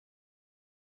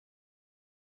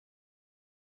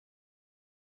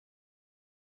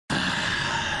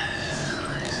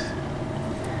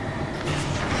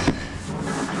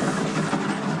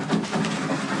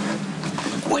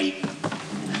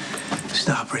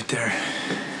right there.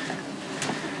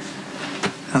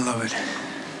 I love it.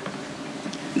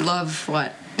 Love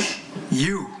what?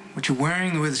 You. What you're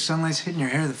wearing, the way the sunlight's hitting your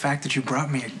hair, the fact that you brought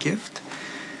me a gift.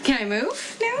 Can I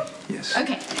move now? Yes.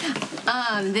 Okay.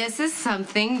 This is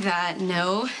something that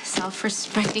no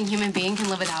self-respecting human being can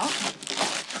live without.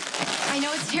 I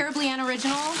know it's terribly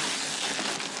unoriginal,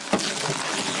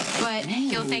 but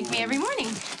you'll thank me every morning.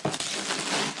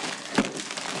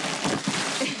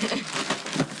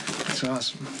 That's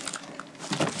awesome.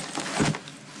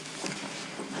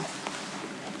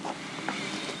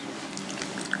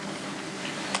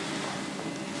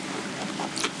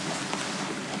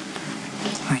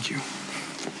 Thank you.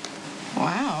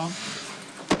 Wow.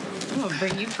 I'm gonna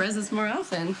bring you presents more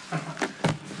often.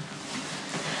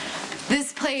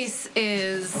 This place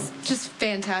is just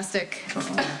fantastic.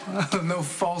 Oh, no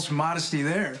false modesty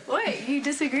there. What, you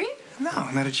disagree?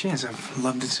 No, not a chance. I've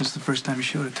loved it since the first time you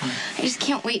showed it to me. I just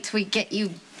can't wait till we get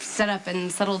you set up and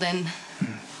settled in.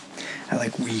 I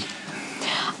like we.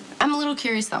 I'm a little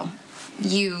curious, though.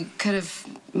 You could have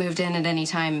moved in at any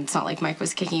time. It's not like Mike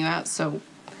was kicking you out, so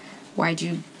why'd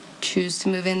you choose to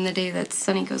move in the day that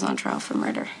Sonny goes on trial for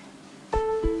murder?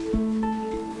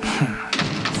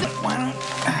 Why don't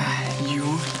you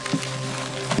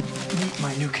meet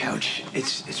my new couch?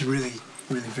 It's really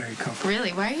very comfortable.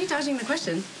 Really? Why are you dodging the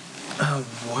question?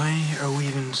 Why are we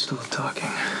even still talking?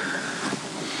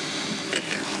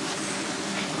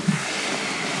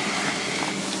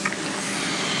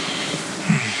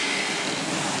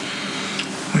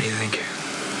 What do you think?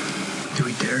 Do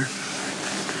we dare?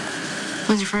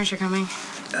 When's your furniture coming?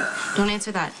 Don't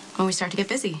answer that. When we start to get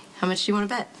busy. How much do you want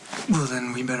to bet? Well,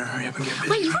 then we better hurry up and get busy.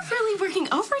 Wait, you were really working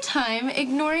overtime,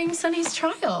 ignoring Sonny's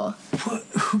trial. Well,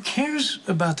 who cares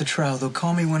about the trial? They'll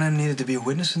call me when I'm needed to be a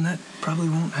witness, and that probably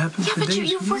won't happen for days. Yeah,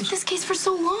 but you've worked this case for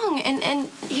so long, and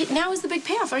now is the big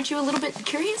payoff. Aren't you a little bit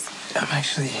curious? I'm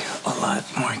actually a lot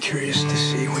more curious to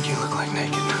see what you look like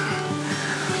naked.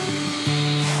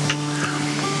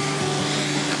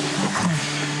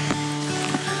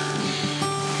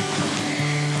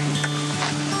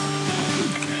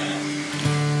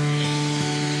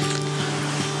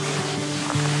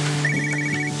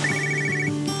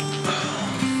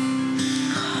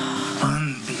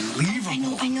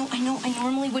 I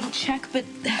normally wouldn't check, but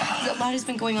a lot has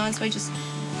been going on, so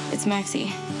it's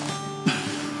Maxie.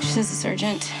 She says it's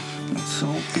urgent. So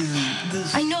is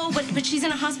this... I know, but she's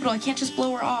in a hospital. I can't just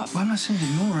blow her off. Well, I'm not saying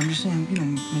ignore. I'm just saying,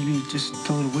 maybe just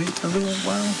tell her to wait a little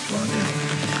while.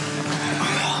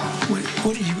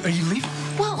 What are you leaving?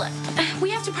 Well, we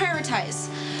have to prioritize.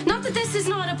 Not that this is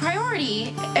not a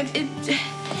priority.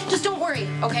 Just don't worry,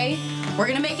 okay? We're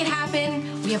gonna make it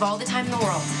happen. We have all the time in the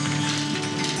world.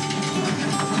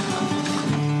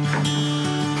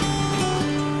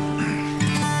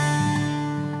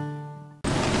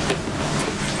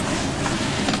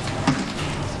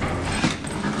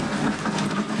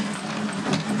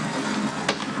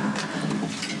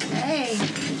 Hey.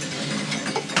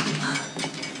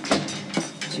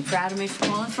 You proud of me for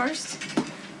calling first?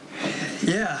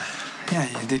 Yeah,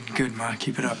 you did good, Ma.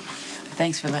 Keep it up.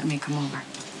 Thanks for letting me come over.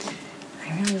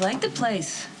 I really like the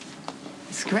place.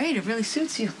 It's great. It really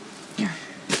suits you. Here.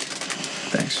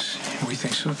 Thanks. We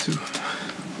think so, too.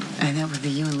 And that would be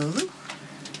you and Lulu?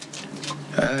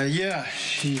 Yeah.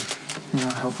 She,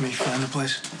 helped me find the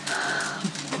place.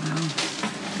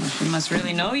 Well, she must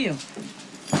really know you.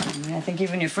 I think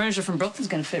even your furniture from Brooklyn's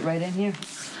gonna fit right in here.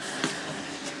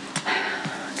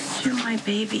 You're my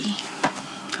baby.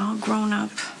 All grown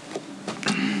up.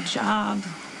 Job.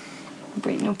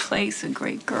 Great new place, a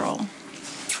great girl.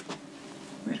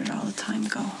 Where did all the time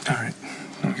go? All right.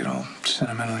 Don't get all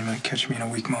sentimental. You might catch me in a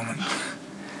weak moment.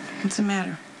 What's the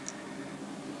matter?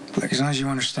 Look, as long as you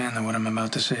understand that what I'm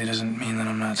about to say doesn't mean that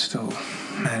I'm not still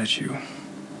mad at you.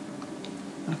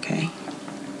 Okay.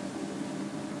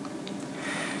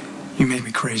 You made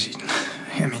me crazy.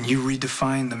 I mean, you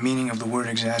redefined the meaning of the word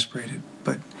exasperated,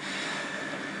 but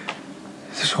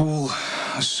this whole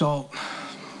assault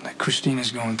that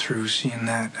Christina's going through, seeing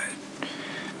that,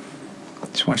 I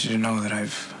just want you to know that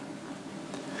I've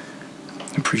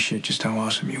appreciate just how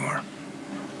awesome you are.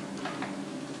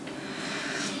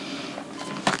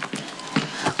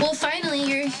 Well, finally,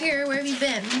 you're here. Where have you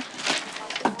been?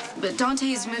 But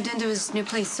Dante's moved into his new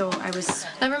place, so I was...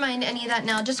 Never mind any of that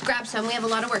now. Just grab some. We have a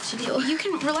lot of work to do. You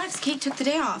can relax. Kate took the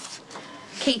day off.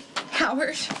 Kate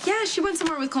Howard. Yeah, she went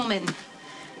somewhere with Coleman.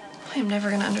 I'm never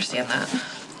going to understand that.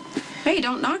 Hey,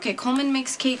 don't knock it. Coleman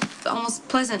makes Kate almost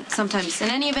pleasant sometimes. In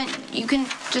any event, you can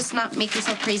just not make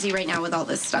yourself crazy right now with all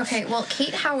this stuff. Okay, well,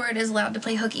 Kate Howard is allowed to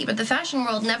play hooky, but the fashion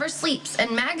world never sleeps,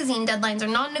 and magazine deadlines are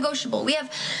non-negotiable. We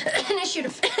have an issue to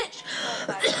finish.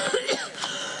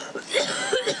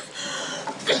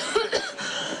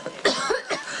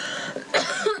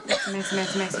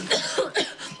 Maxie.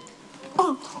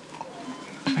 Oh.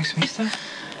 Maximista?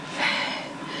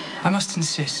 I must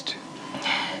insist.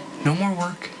 No more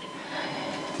work.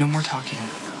 No more talking.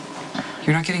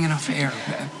 You're not getting enough air.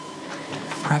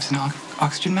 Perhaps an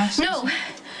oxygen mask? No.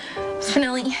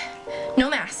 Spinelli, no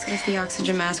mask. If the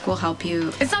oxygen mask will help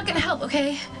you. It's not gonna help,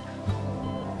 okay?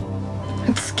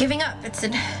 It's giving up. It's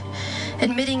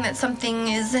admitting that something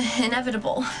is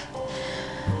inevitable.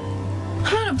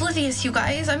 I'm not oblivious, you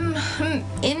guys. I'm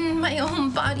in my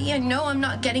own body. I know I'm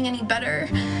not getting any better.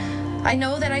 I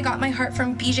know that I got my heart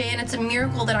from BJ and it's a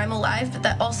miracle that I'm alive, but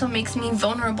that also makes me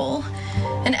vulnerable.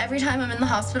 And every time I'm in the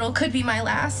hospital could be my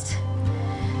last.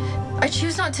 I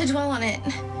choose not to dwell on it.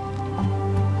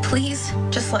 Please,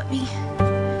 just let me.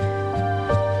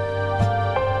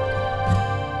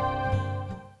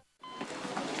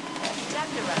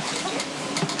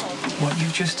 What you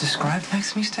just described,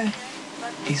 Maximista,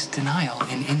 is denial.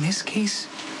 And in this case,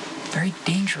 very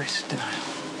dangerous denial.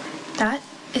 That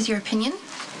is your opinion.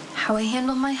 How I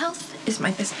handle my health is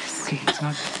my business. Okay, it's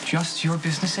not just your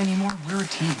business anymore. We're a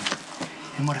team.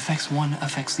 And what affects one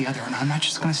affects the other. And I'm not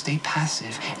just going to stay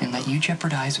passive and let you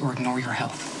jeopardize or ignore your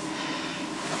health.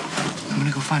 I'm going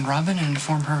to go find Robin and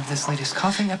inform her of this latest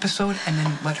coughing episode and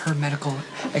then let her medical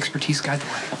expertise guide the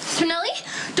way.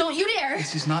 Spinelli, don't you dare.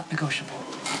 This is not negotiable.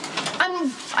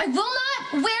 I will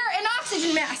not wear an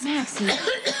oxygen mask. Maxie.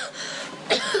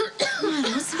 Come on,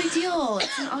 what's the big deal?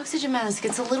 It's an oxygen mask.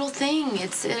 It's a little thing.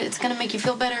 It's gonna make you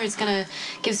feel better. It's gonna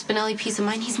give Spinelli peace of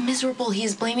mind. He's miserable.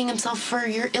 He's blaming himself for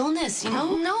your illness, you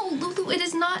know? No, Lulu, it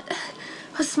is not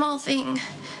a small thing.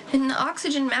 An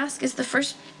oxygen mask is the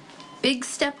first big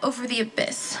step over the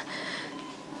abyss.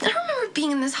 I remember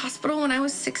being in this hospital when I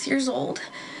was 6 years old.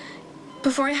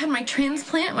 Before I had my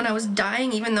transplant, when I was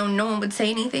dying, even though no one would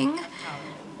say anything.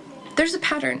 There's a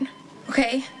pattern,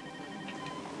 okay?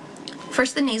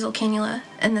 First the nasal cannula,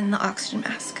 and then the oxygen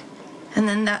mask. And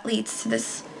then that leads to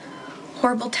this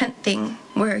horrible tent thing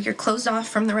where you're closed off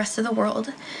from the rest of the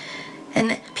world.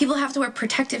 And people have to wear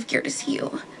protective gear to see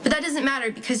you. But that doesn't matter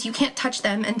because you can't touch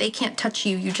them and they can't touch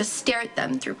you. You just stare at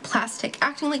them through plastic,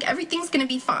 acting like everything's gonna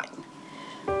be fine.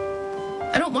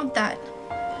 I don't want that.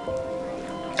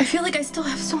 I feel like I still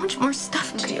have so much more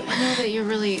stuff to do. I know that you're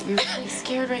really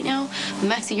scared right now. But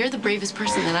Maxie, you're the bravest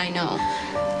person that I know.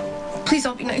 Please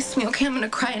don't be nice to me, okay? I'm gonna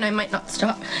cry and I might not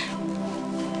stop.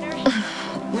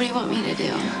 What do you want me to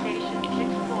do?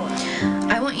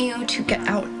 I want you to get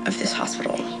out of this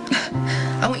hospital.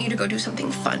 I want you to go do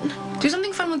something fun. Do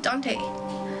something fun with Dante.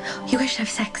 You guys should have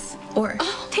sex. Or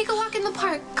take a walk in the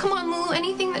park. Come on, Lulu.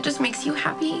 Anything that just makes you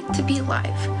happy to be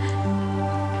alive.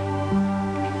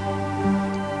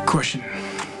 Question.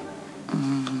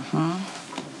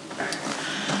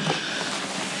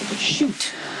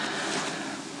 Shoot.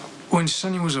 When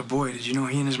Sonny was a boy, did you know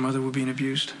he and his mother were being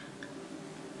abused?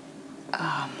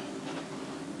 I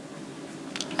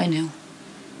knew.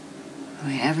 I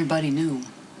mean, everybody knew.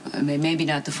 I mean, maybe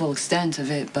not the full extent of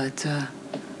it, but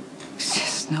it's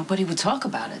just nobody would talk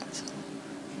about it.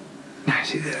 Nah,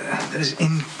 see, that is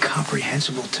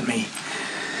incomprehensible to me.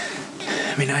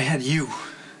 I mean, I had you.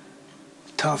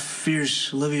 Tough,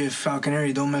 fierce Olivia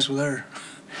Falconeri, don't mess with her.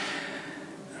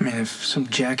 I mean, if some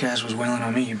jackass was wailing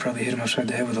on me, you'd probably hit him upside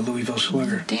the head with a Louisville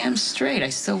slugger. Damn straight, I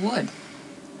still would.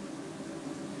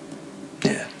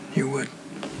 Yeah, you would.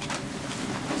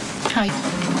 Hi.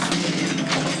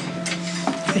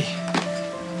 Hey.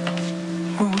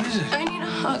 Well, what is it? I need a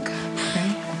hug. Okay.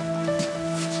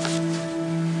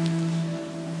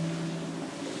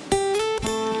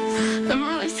 I'm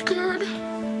really scared.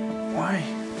 Why?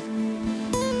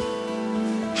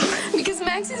 Because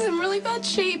Maxie's in really bad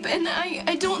shape, and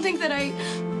I don't think that I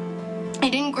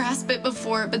didn't grasp it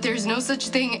before, but there's no such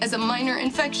thing as a minor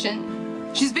infection.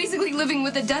 She's basically living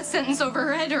with a death sentence over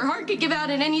her head. Her heart could give out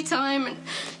at any time, and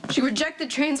she rejected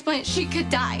transplant. She could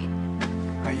die.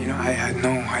 You know, I had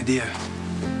no idea.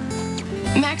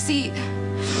 Maxie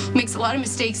makes a lot of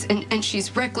mistakes, and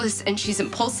she's reckless, and she's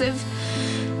impulsive.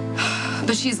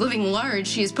 But she's living large.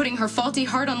 She is putting her faulty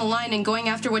heart on the line and going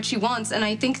after what she wants, and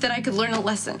I think that I could learn a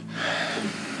lesson.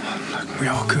 Look, we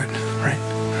all could, right?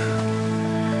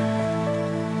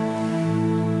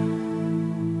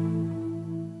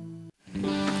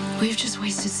 We've just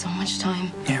wasted so much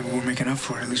time. Yeah, but we're making up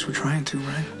for it. At least we're trying to,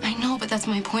 right? I know, but that's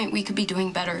my point. We could be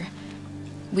doing better.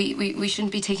 We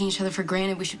shouldn't be taking each other for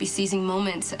granted. We should be seizing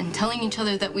moments and telling each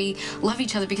other that we love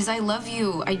each other, because I love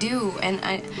you. I do. And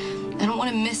I don't want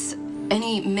to miss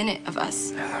any minute of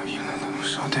us. I love you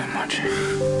so damn much.